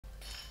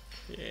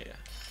Yeah.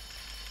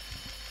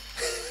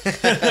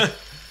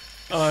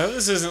 Oh, I hope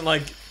this isn't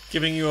like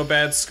giving you a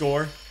bad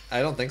score.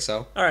 I don't think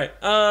so. All right.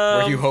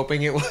 Were you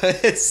hoping it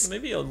was?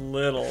 Maybe a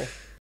little.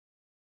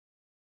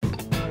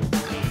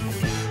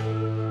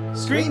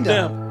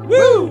 ScreenDump.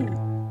 Woo!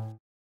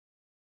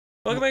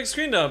 Welcome back to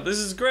ScreenDump. This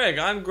is Greg.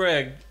 I'm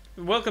Greg.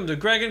 Welcome to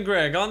Greg and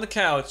Greg on the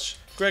couch.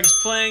 Greg's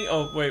playing.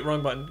 Oh wait,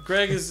 wrong button.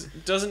 Greg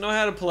doesn't know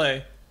how to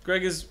play.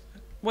 Greg is.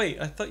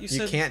 Wait, I thought you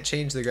said. You can't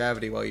change the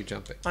gravity while you're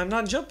jumping. I'm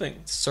not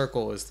jumping.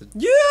 Circle is the.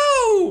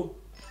 You.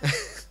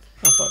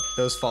 Oh fuck.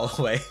 Those fall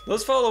away.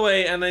 Those fall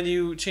away, and then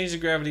you change the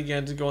gravity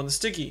again to go on the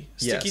sticky.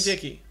 Sticky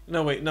dicky.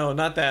 No, wait, no,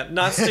 not that.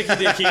 Not sticky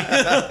dicky.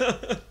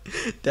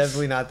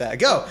 Definitely not that.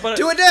 Go! But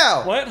do it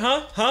now! What?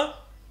 Huh?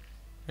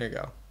 There you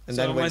go. And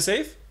So then am I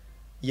safe?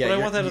 Yeah, but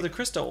I want that other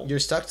crystal. You're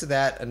stuck to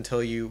that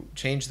until you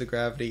change the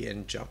gravity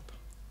and jump.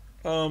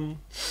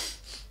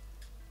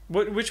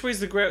 Which way's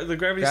the gravity?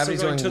 Gravity's still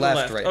going to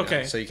left the left. right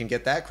okay. now. So you can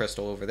get that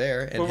crystal over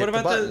there and but hit what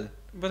about the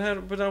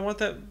button. But I want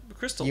that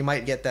crystal. You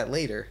might get that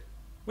later.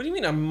 What do you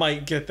mean I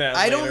might get that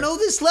I later? don't know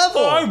this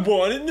level! I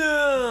want it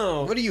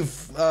now! What are you,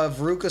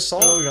 Varuk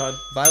Assault? Oh god.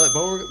 Violet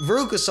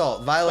Varuk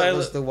Assault. Violet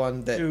was the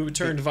one that... Who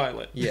turned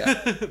violet. Yeah.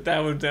 that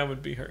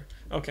would be her.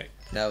 Okay.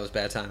 That was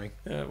bad timing.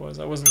 Yeah, it was.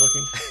 I wasn't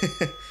looking.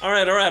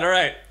 Alright.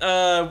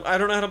 I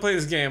don't know how to play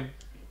this game.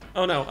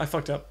 Oh no, I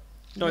fucked up.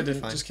 No, I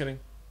didn't. Fine. Just kidding.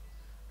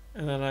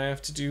 And then I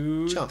have to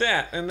do Jump.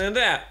 that, and then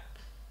that.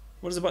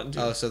 What does the button do?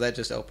 Oh, so that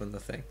just opened the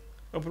thing.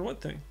 Open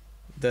what thing?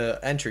 The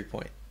entry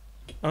point.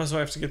 Oh, so I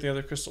have to get the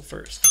other crystal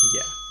first.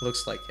 Yeah,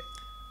 looks like it.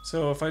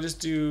 So if I just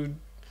do...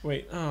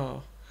 Wait,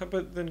 oh.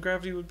 But then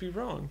gravity would be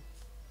wrong.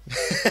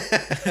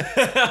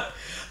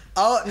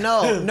 Oh,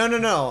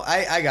 no.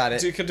 I got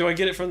it. Do I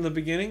get it from the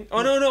beginning?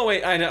 Oh, no,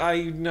 wait. I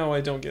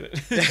don't get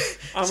it.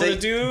 I'm So going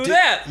to do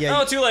that. yeah,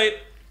 Oh, too late.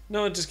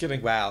 No, just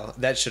kidding. Wow,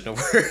 that shouldn't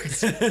have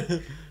worked.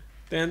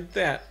 Then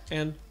that,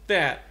 and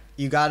that.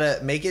 You gotta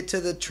make it to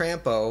the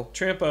trampo.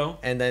 Trampo.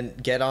 And then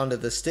get onto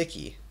the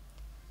sticky.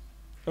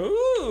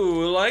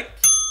 Ooh, like...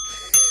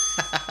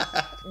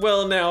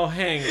 Well, now,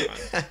 hang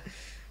on.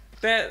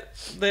 That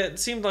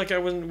seemed like I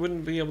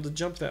wouldn't be able to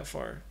jump that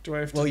far. Do I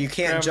have to... Well, you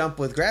can't jump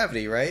with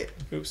gravity, right?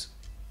 Oops.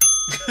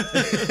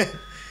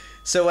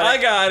 So when I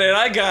got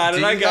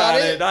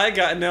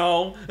it.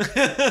 No.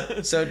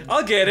 So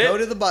I'll get it. Go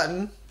to the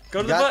button. Go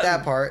to you the got button.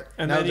 that part.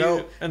 And now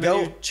then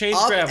you change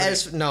up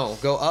gravity.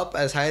 Go up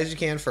as high as you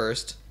can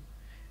first.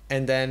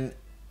 And then...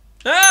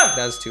 Ah!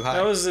 That's too high.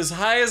 That was as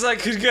high as I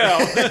could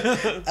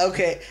go.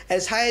 Okay,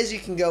 as high as you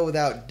can go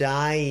without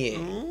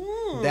dying.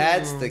 Ooh.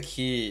 That's the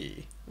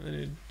key. I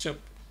need to jump.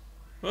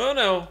 Oh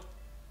no.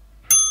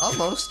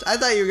 Almost. I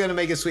thought you were going to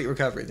make a sweet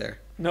recovery there.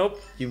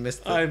 Nope. You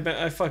missed the...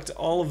 I fucked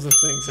all of the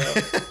things up.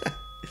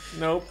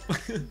 Nope.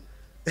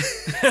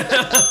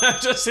 I'm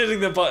just hitting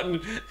the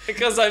button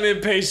because I'm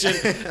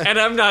impatient and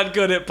I'm not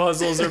good at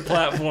puzzles or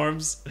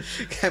platforms.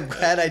 I'm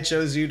glad I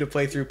chose you to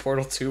play through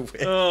Portal 2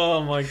 with.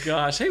 Oh my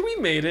gosh. Hey, we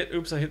made it.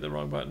 Oops, I hit the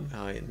wrong button.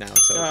 Oh, now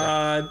it's over.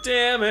 God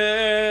damn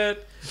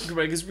it.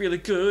 Greg is really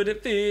good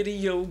at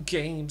video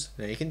games.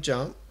 Now you can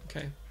jump.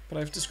 Okay, but I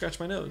have to scratch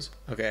my nose.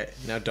 Okay,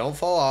 now don't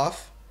fall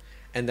off.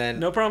 And then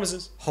No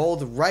promises.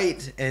 hold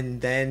right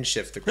and then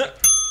shift the grip.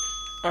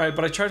 Alright,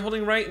 but I tried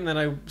holding right and then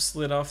I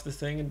slid off the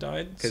thing and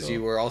died. Because so...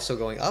 you were also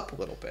going up a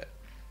little bit.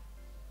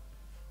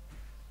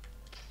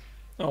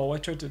 Oh, I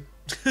tried to...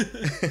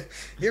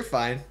 You're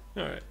fine.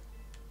 Alright.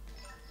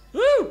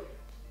 Woo!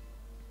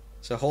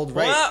 So hold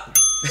right.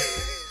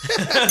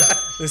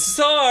 This is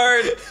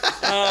hard.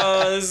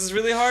 This is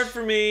really hard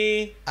for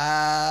me.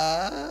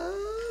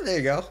 There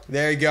you go.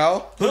 There you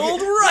go.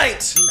 Hold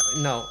right!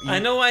 No. I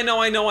know.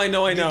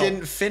 You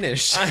didn't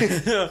finish. I'm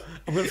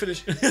gonna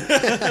finish.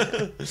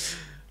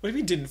 What do you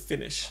mean didn't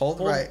finish? Hold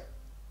right.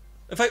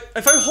 If I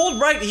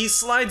hold right, he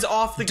slides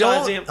off the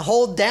goddamn... Don't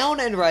hold down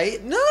and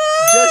right. No!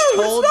 Just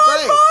hold it's not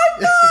right.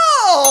 my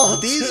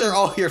fault! These are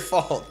all your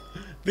fault.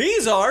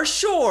 These are,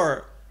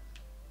 sure.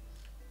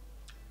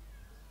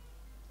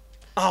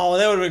 Oh,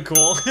 that would have been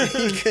cool.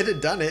 You could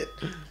have done it.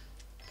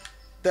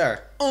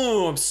 There.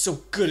 Oh, I'm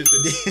so good at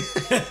this.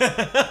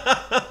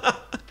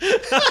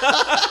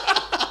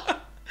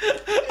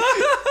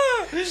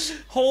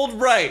 Hold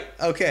right.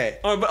 Okay.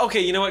 Oh, but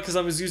okay, you know what? Because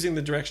I was using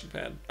the direction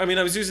pad. I mean,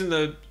 I was using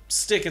the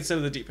stick instead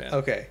of the D-pad.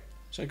 Okay.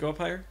 Should I go up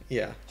higher?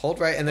 Yeah. Hold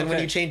right, and then when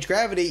Okay. you change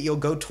gravity, you'll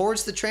go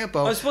towards the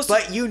trampo. I'm supposed to-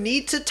 but you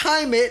need to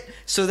time it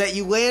so that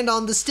you land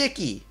on the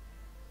sticky.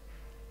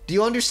 Do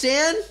you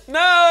understand?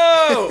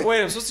 No!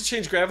 Wait, I'm supposed to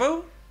change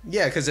gravo?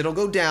 Yeah, because it'll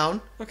go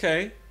down.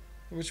 Okay.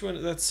 Which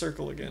one? That's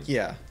circle again.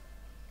 Yeah.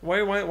 Why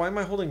am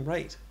I holding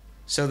right?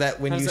 So that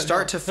when How does you that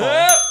start to help? fall...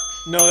 Ah!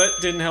 No, that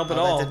didn't help at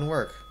all. That didn't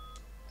work.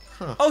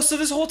 Huh. Oh, so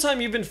this whole time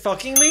you've been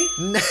fucking me?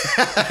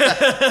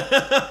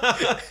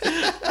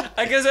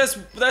 I guess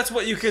that's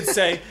what you could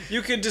say.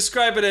 You could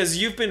describe it as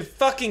you've been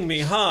fucking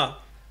me, huh?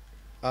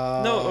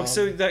 No,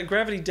 so that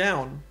gravity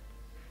down.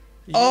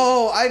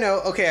 Oh, I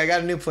know. Okay, I got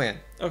a new plan.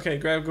 Okay,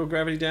 go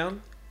gravity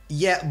down.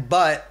 Yeah,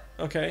 but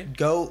Okay.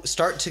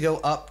 start to go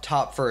up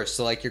top first.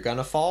 So like you're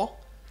gonna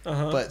fall,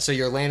 Uh-huh. but so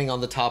you're landing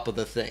on the top of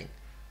the thing.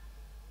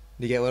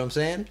 You get what I'm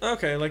saying?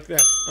 Okay, like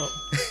that. Oh.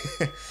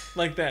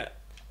 Like that.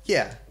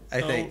 Yeah, I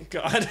think.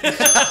 Oh, God.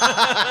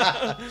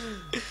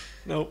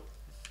 Nope.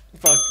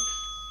 Fuck.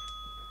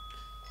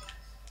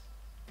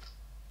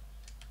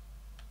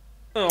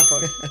 Oh,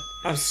 fuck.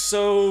 I'm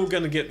so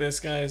gonna get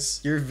this,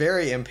 guys. You're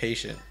very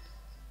impatient.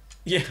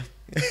 Yeah.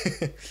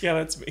 Yeah,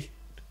 that's me.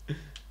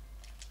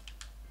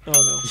 Oh,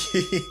 no.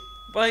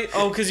 But,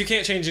 oh, because you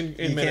can't change in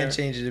You midair. can't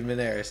change it in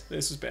midair.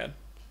 This is bad.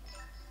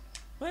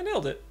 I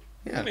nailed it.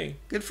 Yeah. Look at me.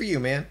 Good for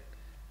you, man.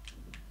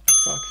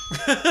 Fuck.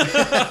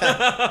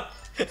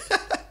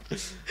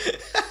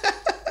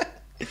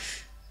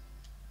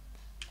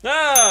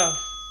 Ah!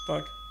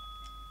 Fuck.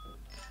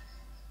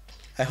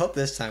 I hope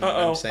this time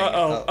Uh-oh, I'm saying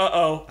uh-oh, it.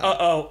 uh-oh,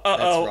 uh-oh,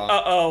 uh-oh, wrong.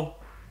 uh-oh.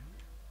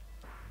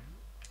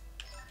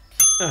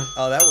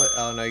 Oh, that was.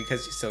 Oh no,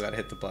 because you still gotta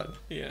hit the button.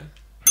 Yeah.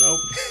 Nope.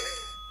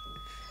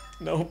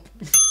 Nope.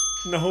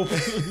 Nope.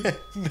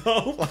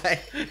 Nope. Why?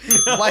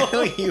 No. Why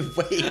don't you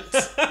wait?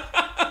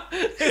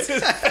 This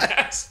is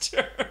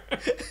faster.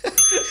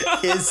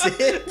 Is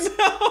it?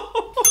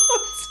 No,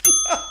 it's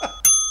not.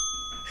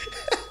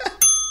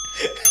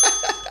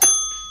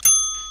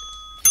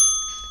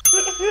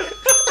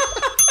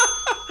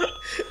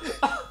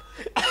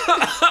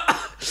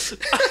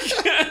 I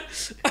can't.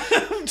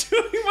 I'm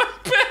doing my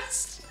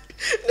best.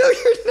 No,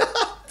 you're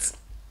not.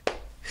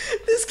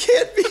 This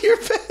can't be your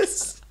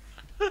best.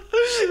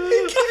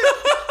 It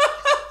can't.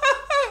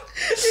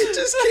 It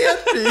just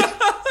can't be.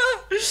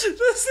 This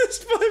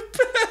is my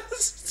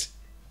best.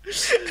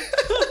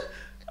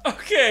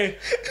 Okay,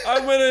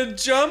 I'm gonna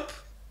jump.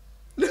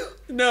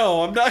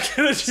 No, I'm not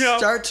gonna jump.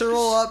 Start to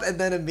roll up and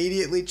then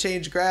immediately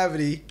change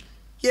gravity.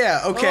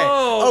 Yeah. Okay.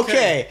 Oh,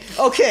 okay.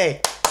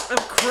 Okay. I'm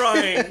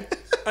crying.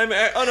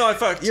 Oh no, I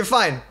fucked. You're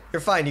fine.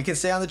 You're fine. You can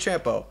stay on the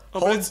trampo. Oh,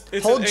 but Hold,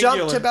 it's hold an jump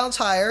angular. to bounce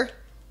higher.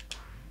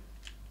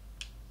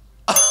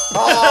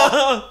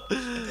 All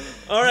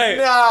right.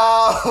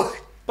 No.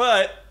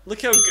 But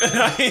look how good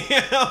I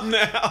am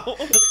now.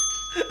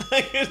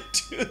 I can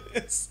do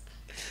this.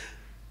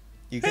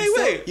 You can Hey,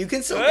 still, wait. You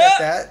can still get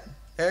that.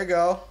 There you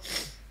go.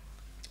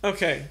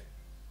 Okay.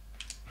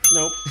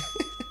 Nope.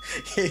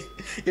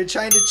 You're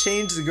trying to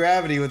change the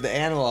gravity with the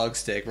analog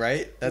stick,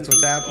 right? That's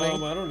what's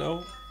happening? I don't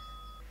know.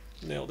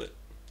 Nailed it.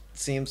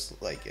 Seems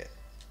like it.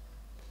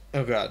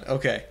 Oh god,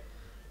 okay.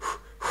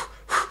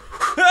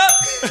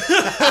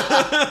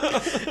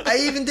 I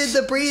even did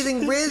the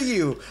breathing with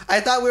you. I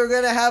thought we were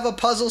going to have a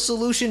puzzle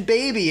solution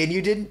baby and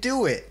you didn't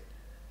do it.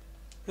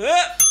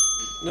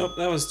 Nope,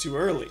 that was too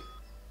early.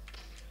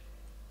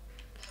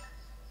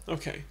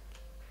 Okay.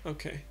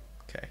 Okay.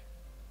 Okay.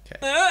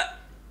 Okay.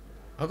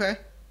 Okay.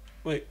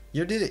 Wait.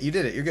 You did it. You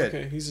did it. You're good.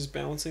 Okay, he's just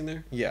balancing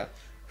there. Yeah.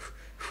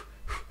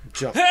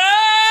 Jump. Okay,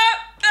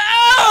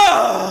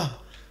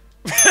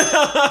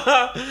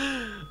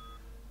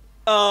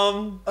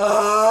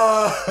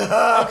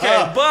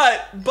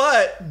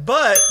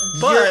 but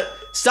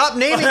Stop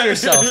naming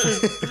yourself.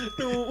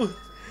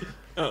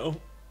 Uh-oh.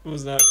 I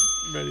was not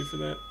ready for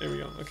that. There we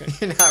go. Okay.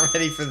 You're not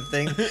ready for the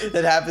thing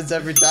that happens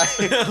every time.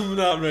 I'm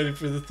not ready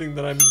for the thing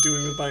that I'm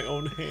doing with my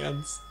own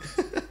hands.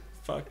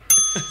 Fuck.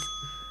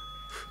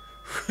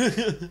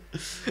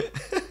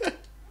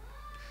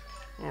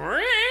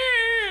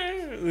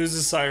 There's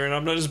a siren.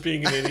 I'm not just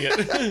being an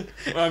idiot.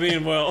 I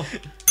mean, well,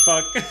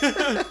 fuck.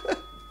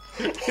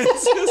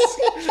 This is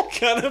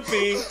gonna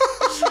be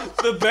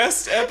the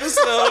best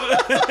episode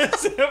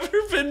that's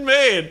ever been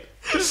made.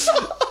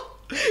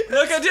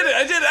 Look, I did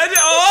it.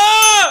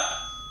 Oh!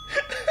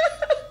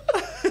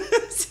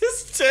 This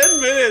is 10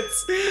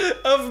 minutes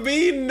of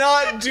me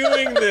not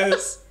doing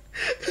this.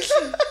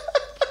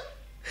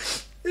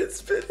 It's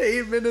been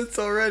 8 minutes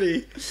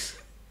already.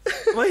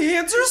 My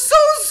hands are so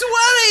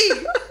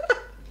sweaty.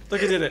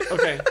 Look, I did it.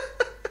 Okay.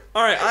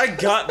 All right, I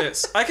got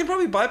this. I can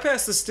probably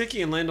bypass the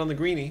sticky and land on the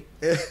greenie.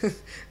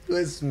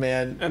 Listen,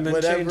 man. And then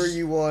whatever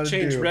you want to do.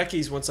 change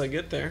recce's once I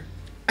get there.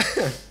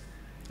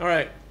 All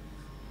right.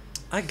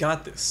 I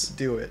got this.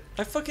 Do it.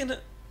 I fucking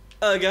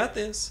got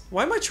this.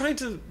 Why am I trying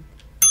to...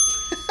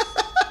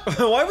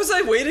 Why was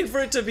I waiting for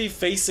it to be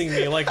facing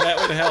me like that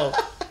would help?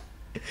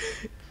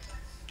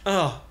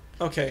 Oh,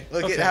 okay.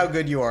 Look okay. at how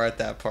good you are at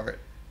that part.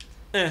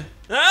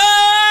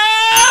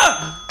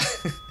 Ah!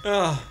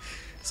 Oh,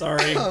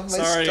 sorry. Oh, my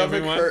sorry, stomach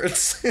everyone.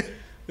 hurts.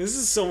 This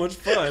is so much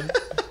fun.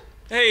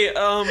 Hey,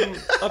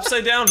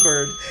 Upside Down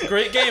Bird.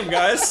 Great game,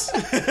 guys.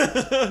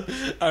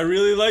 I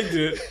really liked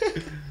it.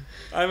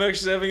 I'm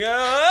actually having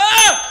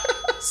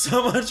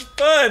so much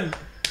fun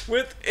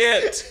with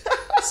it.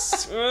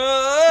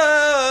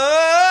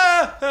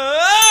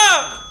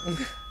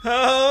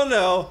 Oh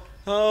no.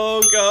 Oh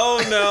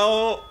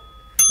no.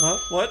 Huh?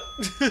 What?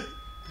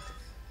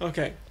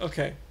 Okay.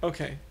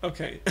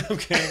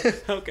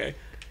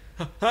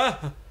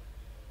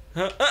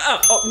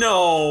 Oh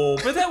no,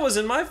 but that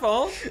wasn't my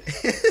fault.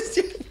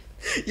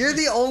 You're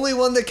the only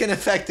one that can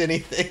affect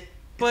anything.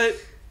 But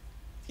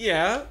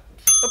yeah.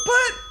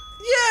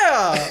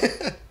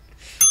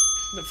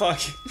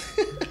 Fuck.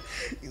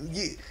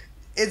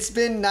 It's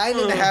been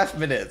 9.5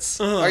 minutes.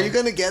 Are you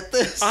gonna get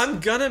this? I'm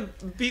gonna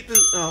beat the.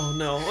 Oh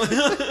no.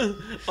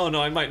 Oh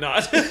no, I might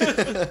not.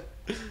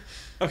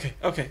 Okay.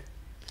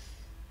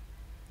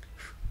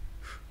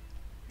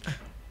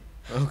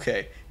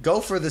 Okay, go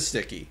for the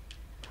sticky.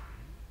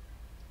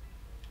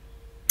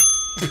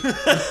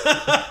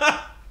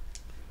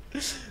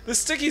 The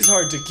sticky's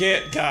hard to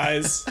get,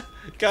 guys.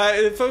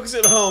 Guys, folks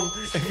at home,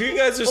 if you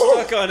guys are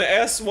stuck on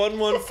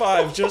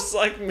S115 just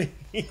like me,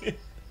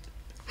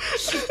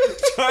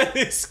 try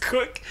this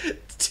quick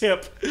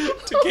tip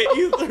to get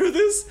you through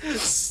this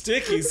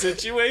sticky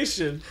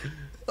situation.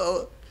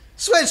 Oh,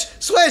 switch!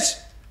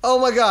 Oh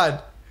my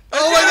god!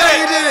 Oh my god,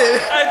 you did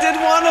it! I did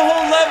one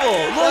whole level.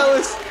 Look, That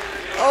was.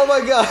 Oh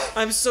my god!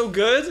 I'm so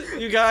good,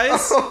 you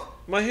guys.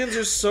 My hands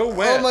are so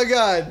wet. Oh my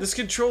god! This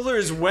controller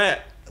is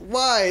wet.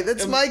 Why?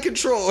 That's my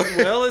controller.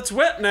 Well, it's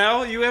wet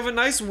now. You have a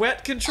nice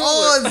wet controller.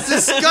 Oh, it's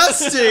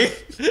disgusting!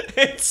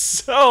 It's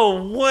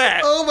so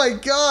wet. Oh my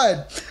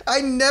god!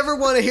 I never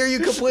want to hear you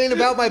complain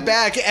about my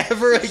back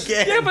ever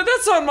again. Yeah, but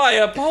that's on my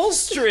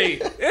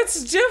upholstery.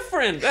 It's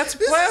different. That's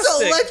this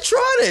plastic. is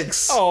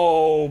electronics.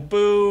 Oh,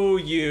 boo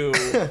you.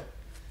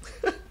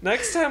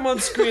 Next time on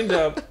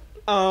ScreenDump,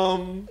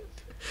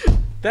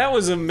 that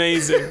was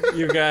amazing,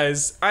 you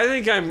guys. I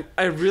think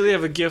I really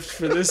have a gift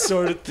for this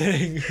sort of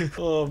thing.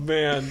 Oh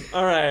man.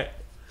 All right.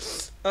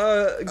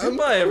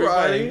 Goodbye,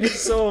 everybody.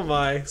 So am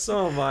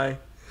I.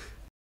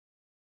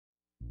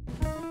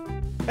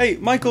 Hey,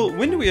 Michael,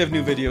 when do we have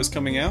new videos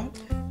coming out?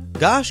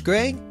 Gosh,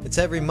 Greg, it's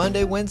every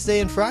Monday, Wednesday,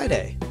 and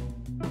Friday.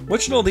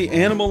 What should all the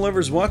animal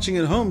lovers watching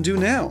at home do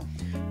now?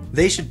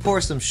 They should pour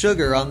some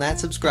sugar on that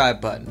subscribe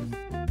button.